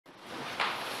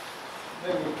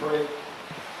Let me pray.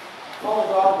 Father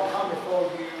God, we come before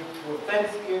you with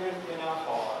thanksgiving in our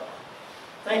heart,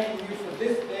 thanking you for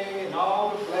this day and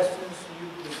all the blessings you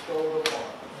bestowed upon us.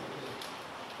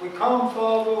 We come,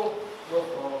 Father, with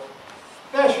a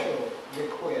special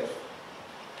request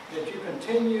that you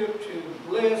continue to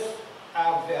bless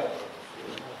our veterans,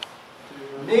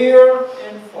 near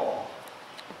and far,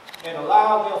 and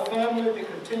allow their family to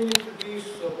continue to be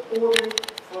supported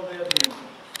for their needs.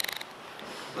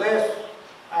 Bless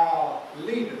our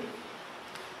leaders,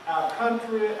 our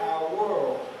country, our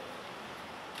world.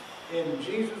 In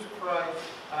Jesus Christ,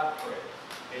 I pray.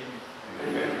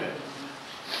 Amen. Amen.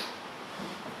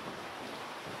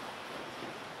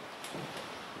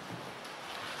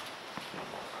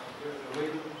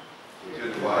 To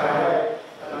the flag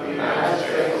of the United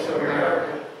States of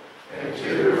America and to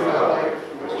the republic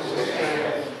for which it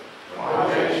stands, one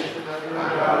nation under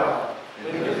God,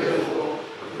 indivisible,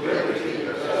 with liberty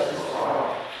and justice for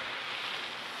all.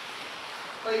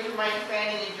 Please remain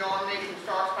standing and join me in the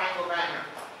Star Spangled Banner.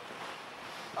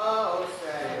 Oh,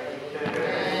 say,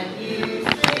 can you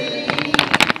see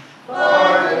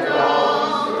by the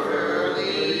dawn's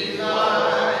early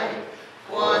light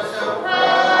what so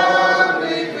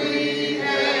proudly we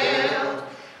hailed,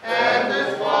 and the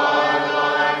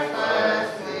twilight's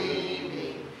last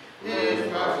gleaming, whose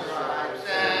bright stripes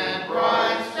and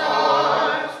bright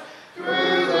stars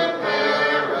through the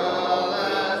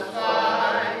perilous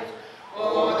fight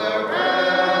o'er the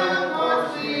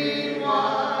ramparts we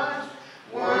watched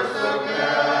were so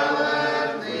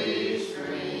gallantly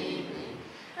streaming,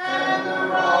 and the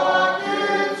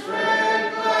rocket's red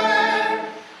glare,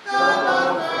 the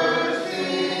lovers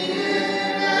singing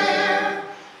in air,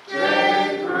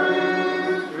 came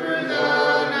through the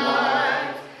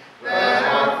night, that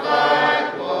our flag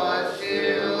was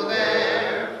still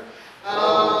there.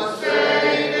 Oh,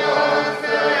 say does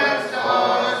that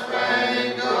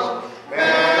star-spangled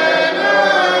banner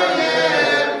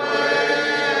yet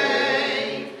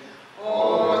wave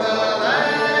o'er the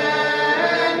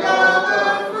land of the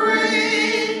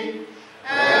free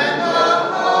and the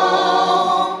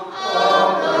home of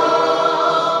the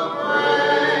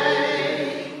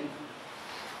brave?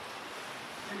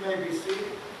 You may be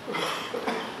seated.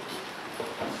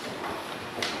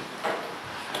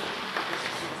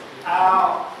 Our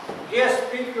guest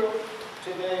speaker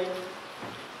today,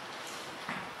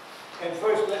 and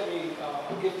first let me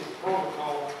get the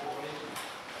protocol for you.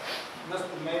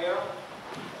 Mr. Mayor,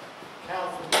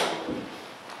 council members,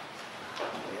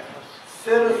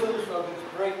 citizens of this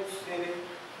great city,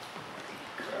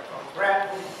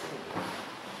 Grantville,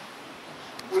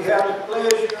 we have the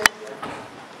pleasure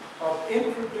of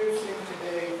introducing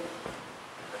today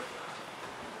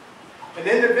an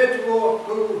individual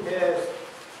who has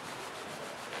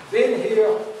been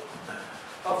here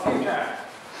a few times,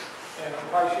 and I'm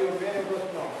quite sure many of us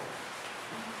know him.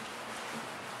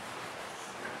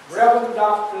 Reverend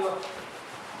Dr.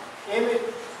 Emmett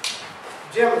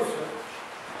Jemison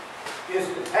is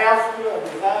the pastor of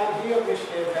Design Hill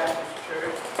Missionary Baptist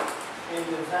Church in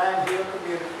Design Hill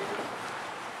community.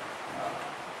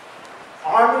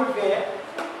 Army vet,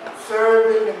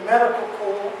 served in the medical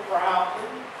corps proudly,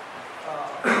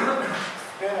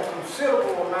 spent a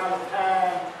considerable amount of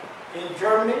time in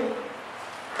Germany,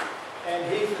 and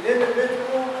he's an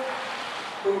individual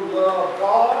who loves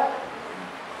God,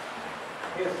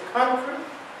 his country,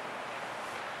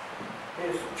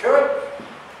 his church,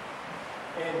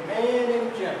 and man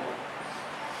in general.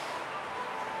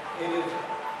 It is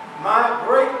my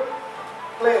great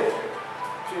pleasure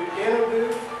to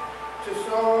introduce to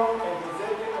some and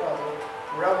present to others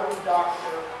Reverend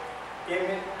Dr.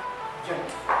 Emmett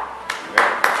Jemison.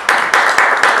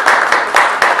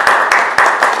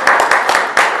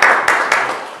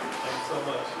 Thanks so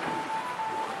much.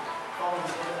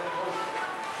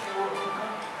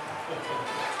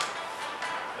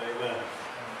 Amen.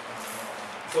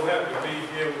 So happy to be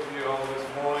here with you all this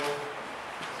morning.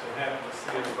 So happy to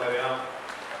see everybody out.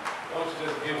 Why don't you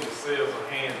just give yourselves a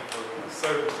hand for the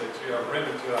service that you have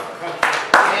rendered to our country.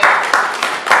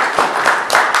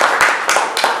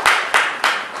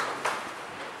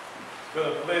 It's been a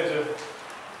pleasure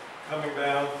coming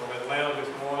down from Atlanta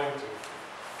this morning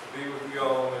to be with you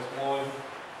all this morning.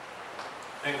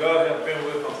 And God has been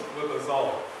with us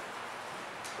all.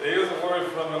 There is a word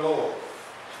from the Lord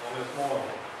on this morning.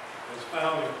 It's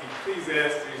found in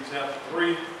Ecclesiastes chapter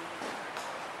 3,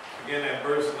 begin at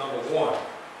verse number 1.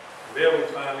 There we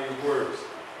find these words.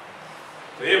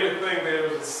 For everything there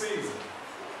is a season,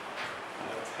 and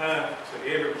a time to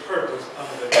every purpose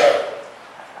under the heaven.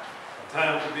 A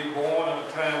time to be born and a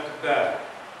time to die.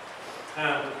 A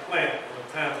time to plant and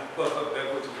a time to pluck up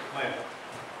that which is planted.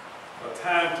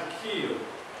 time to kill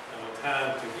and a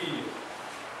time to heal,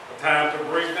 a time to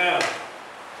break down, a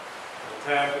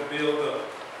time to build up,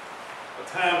 a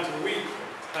time to weep,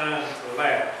 a time to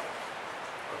laugh,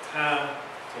 a time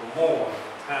to mourn, a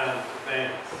time to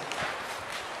dance,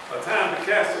 a time to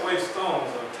cast away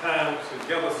stones, a time to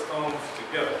gather stones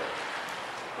together,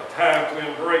 a time to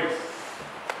embrace,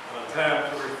 and a time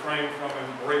to refrain from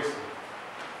embracing,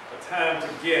 a time to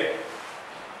get,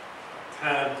 a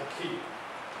time to keep,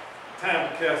 a time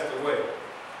to cast away,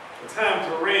 a time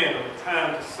to rend, and a time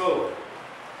to sow,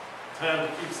 a time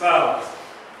to keep silence,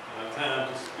 and a time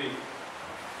to speak,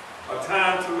 a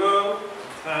time to love, a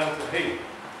time to hate,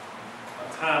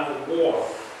 a time of war,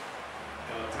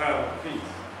 and a time of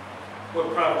peace. What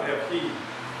profit have he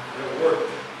that work,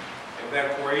 and that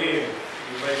wherein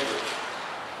he labors?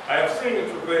 I have seen the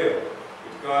travail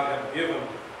which God hath given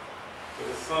to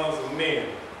the sons of men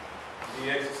to be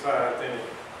exercised in it.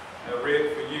 I read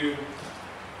for you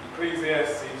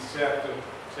Ecclesiastes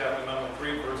chapter number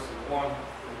 3, verses 1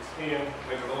 through 10.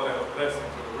 May the Lord have a blessing to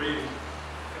the reading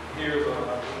and hearers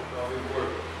of his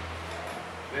word.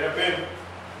 There have been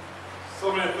so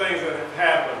many things that have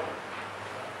happened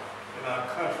in our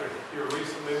country here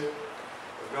recently,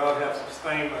 but God has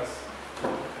sustained us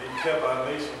and he kept our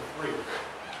nation free.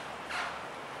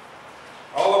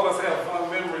 All of us have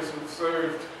fond memories who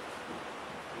served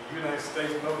in the United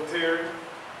States military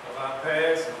of our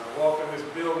past, and I walked in this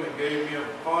building and gave me a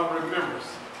fond remembrance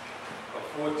of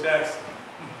Fort Jackson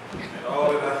and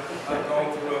all that I've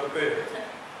gone through up there.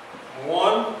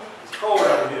 One, it's cold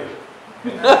out here.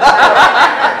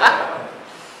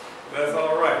 That's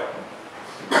all right.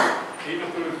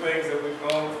 Even through the things that we've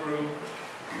gone through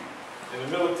in the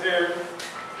military,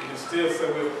 we can still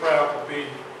say we're proud to be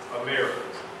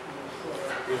Americans.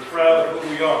 We're proud of who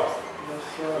we are.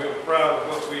 We're proud of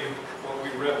what we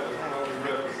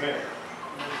represent.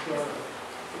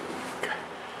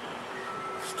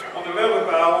 On the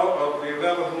 11th hour of the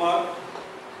 11th month,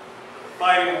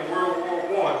 fighting in World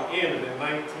War I ended in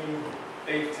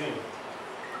 1918.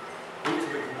 Due to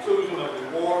the conclusion of the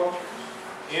war,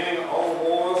 ending all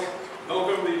wars,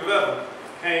 November 11th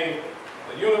became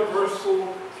a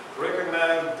universal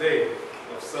recognized day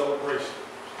of celebration.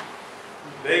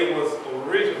 The day was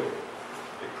originally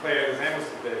declared as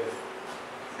Amnesty Day.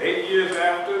 8 years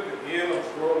after the end of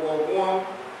World War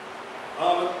I,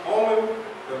 honoring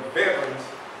the veterans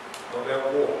of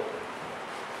that war.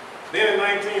 Then in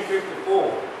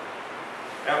 1954,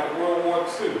 after World War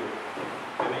II,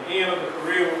 and the end of the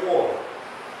Korean War,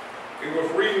 it was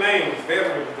renamed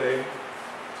Veterans Day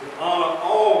to honor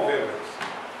all veterans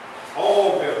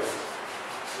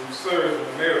who served in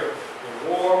America in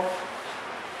war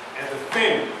and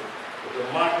defended the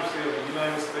democracy of the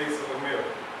United States of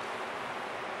America.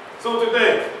 So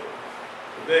today,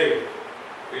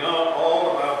 we honor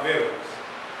all of our veterans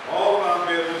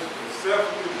who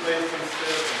selflessly placed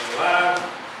themselves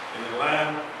in the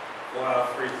line for our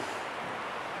freedom.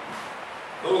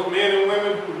 Those men and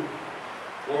women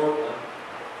who were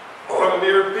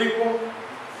ordinary people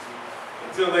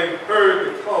until they heard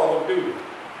the call of duty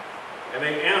and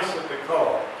they answered the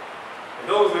call. And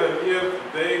those that are here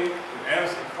today who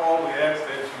answered the call, we ask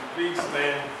that you please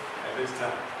stand at this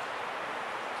time.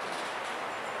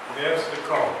 We answer the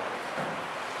call.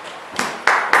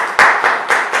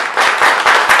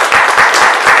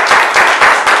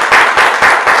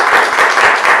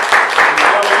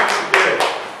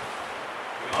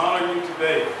 We honor you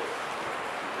today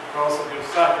because of your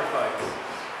sacrifice.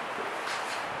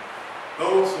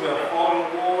 Those who have fought in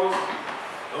wars,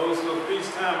 those who are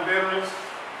peacetime veterans,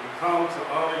 we come to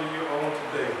honor you on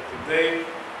today. Today,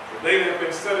 the day that has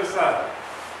been set aside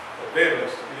for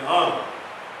veterans to be honored.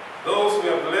 Those who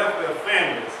have left their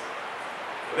families,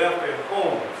 left their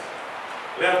homes,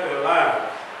 left their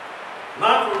lives,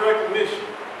 not for recognition,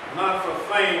 not for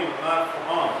fame, not for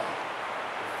honor,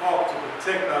 but fought to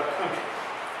protect our country.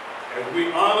 As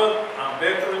we honor our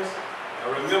veterans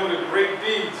and remember the great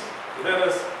deeds, let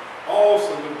us all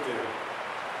salute them.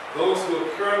 Those who are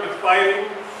currently fighting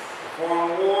in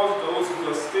foreign wars, those who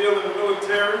are still in the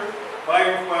military,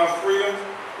 fighting for our freedom,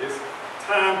 it's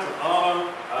time to honor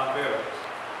our veterans.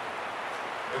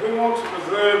 If we want to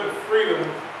preserve the freedom,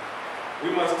 we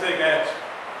must take action.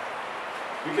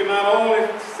 We cannot only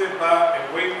sit by and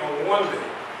wait on one day,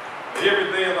 but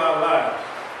every day of our lives,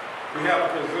 we have to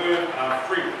preserve our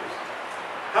freedoms.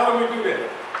 How do we do that?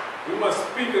 We must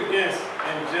speak against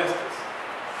injustice.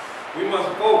 We must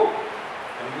vote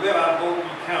and let our vote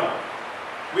be counted.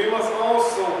 We must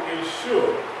also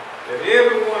ensure that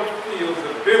everyone feels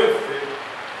the benefit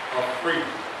of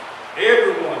freedom.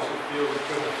 Everyone should feel the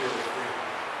benefit of freedom.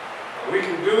 We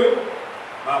can do it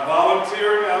by volunteering.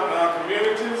 volunteering out in our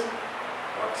communities,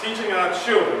 or teaching our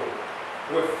children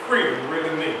what freedom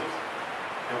really means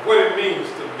and what it means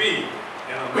to be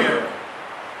in America.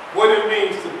 What it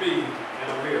means to be in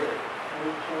America.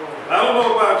 I don't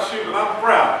know about you, but I'm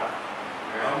proud.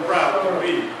 I'm proud to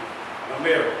be in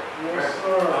America. Yes,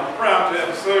 sir. I'm proud to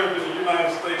have served in the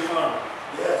United States Army.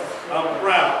 Yes. I'm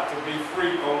proud to be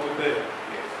free on today.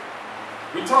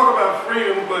 We talk about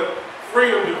freedom, but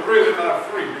freedom is really not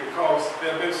free because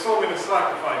there have been so many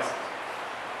sacrifices.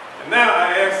 And now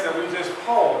I ask that we just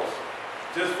pause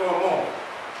just for a moment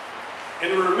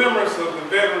in remembrance of the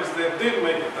veterans that did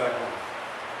make it back home.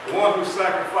 The one who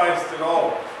sacrificed it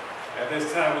all. At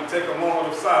this time, we take a moment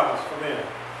of silence for them.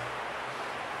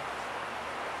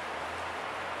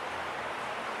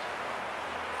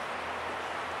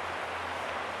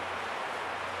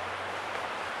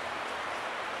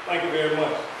 Thank you very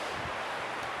much.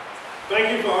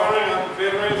 Thank you for honoring our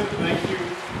veterans. Thank you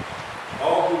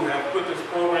all who have put this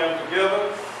program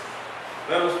together.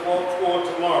 Let us walk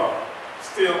toward tomorrow,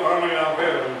 still honoring our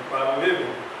veterans by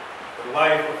living the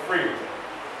life of freedom.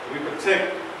 We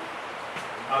protect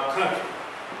our country.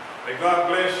 May God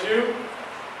bless you.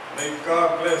 May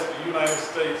God bless the United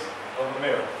States of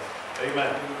America.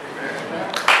 Amen.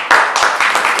 Amen.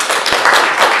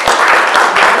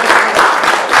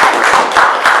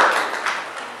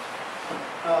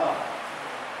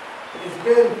 It's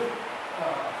been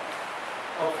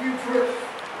a few trips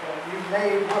that you've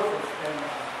made with us, and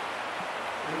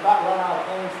we about run out of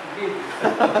things to give you.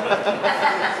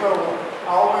 So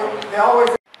they always.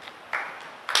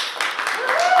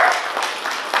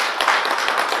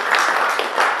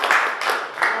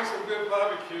 Want some good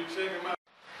barbecue? Check them out.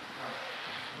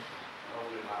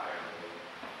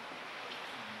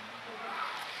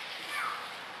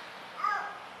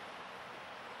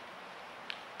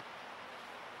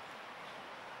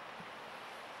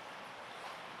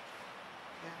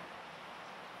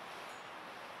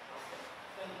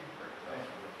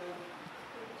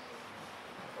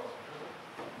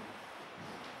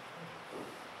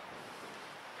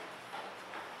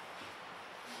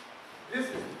 This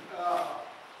is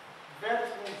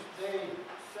Veterans Day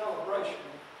celebration,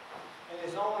 and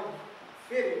it's only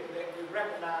fitting that we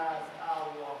recognize our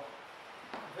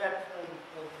veteran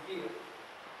of the year.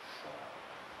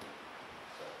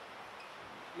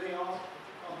 Leon, would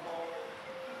you come forward?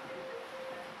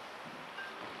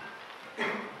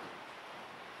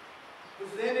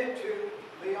 Presented to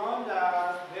Leon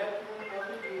Dyes, Veteran of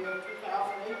the Year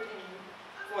 2018,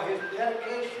 for his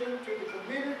dedication to the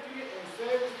community and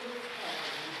service to his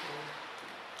country.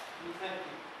 We thank you.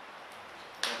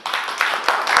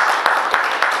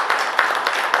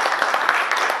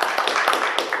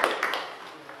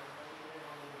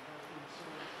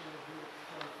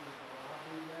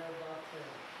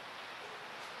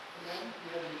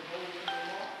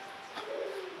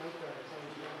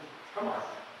 Come on.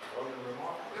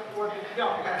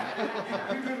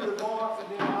 You do the remarks and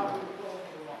then I'll do the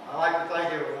closing remarks. I'd like to thank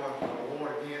everyone for the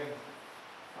award again.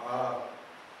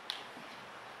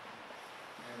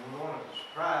 And we want to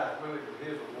surprise Willie with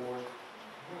his award.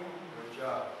 Good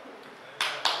job.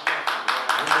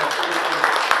 I've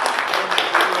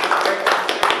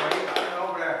been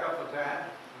over there a couple of times.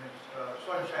 It's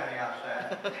sunshiny outside.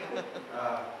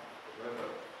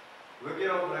 We'll get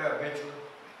over there eventually.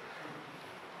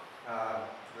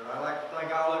 But I'd like to thank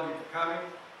all of you for coming.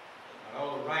 I know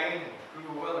the rain and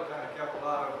cool weather kind of kept a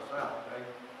lot of us out today.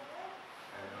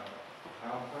 And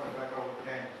now I'm turning back over to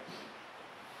Candy.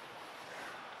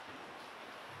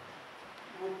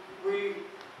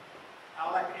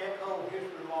 I'd like to echo his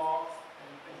remarks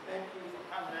and thank you for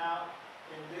coming out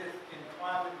in this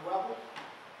inclement weather.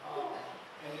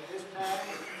 And at this time,